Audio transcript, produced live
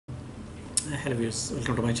Hello viewers,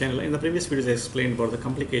 welcome to my channel. In the previous videos I explained about the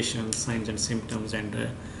complications, signs and symptoms, and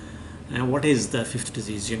what is the fifth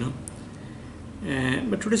disease,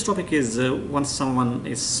 but today's topic is once someone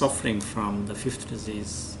is suffering from the fifth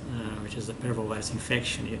disease, which is the parvovirus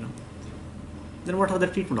infection, then what are the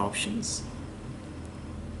treatment options?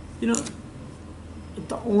 The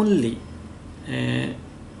only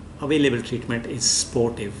available treatment is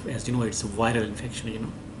sportive. As you know, it's a viral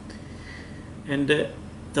infection, and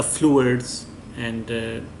the fluids and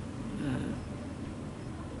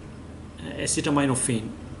acetaminophen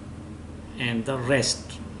and the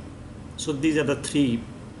rest. So these are the three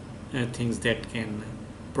things that can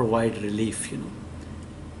provide relief,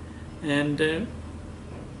 and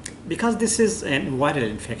because this is a viral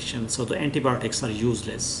infection, so the antibiotics are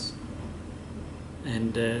useless,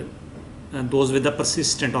 and those with the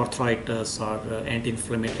persistent arthritis or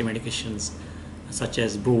anti-inflammatory medications such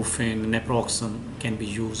as Bupropion, Naproxen can be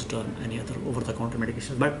used, or any other over-the-counter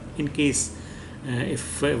medications. But in case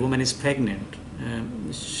if a woman is pregnant,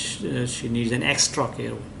 she needs an extra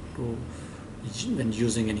care when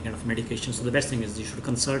using any kind of medication. So the best thing is you should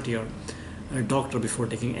consult your doctor before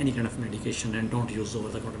taking any kind of medication, and don't use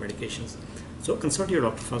over-the-counter medications. So consult your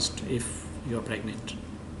doctor first if you are pregnant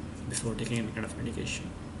before taking any kind of medication.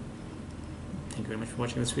 Thank you very much for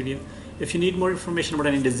watching this video. If you need more information about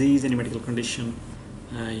any disease, any medical condition,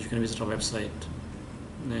 you can visit our website,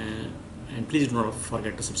 and please do not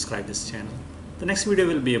forget to subscribe this channel. The next video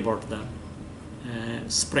will be about the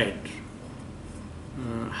spread.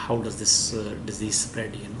 How does this disease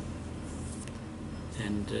spread,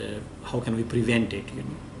 and how can we prevent it,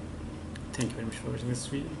 Thank you very much for watching this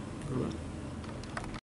video. Goodbye.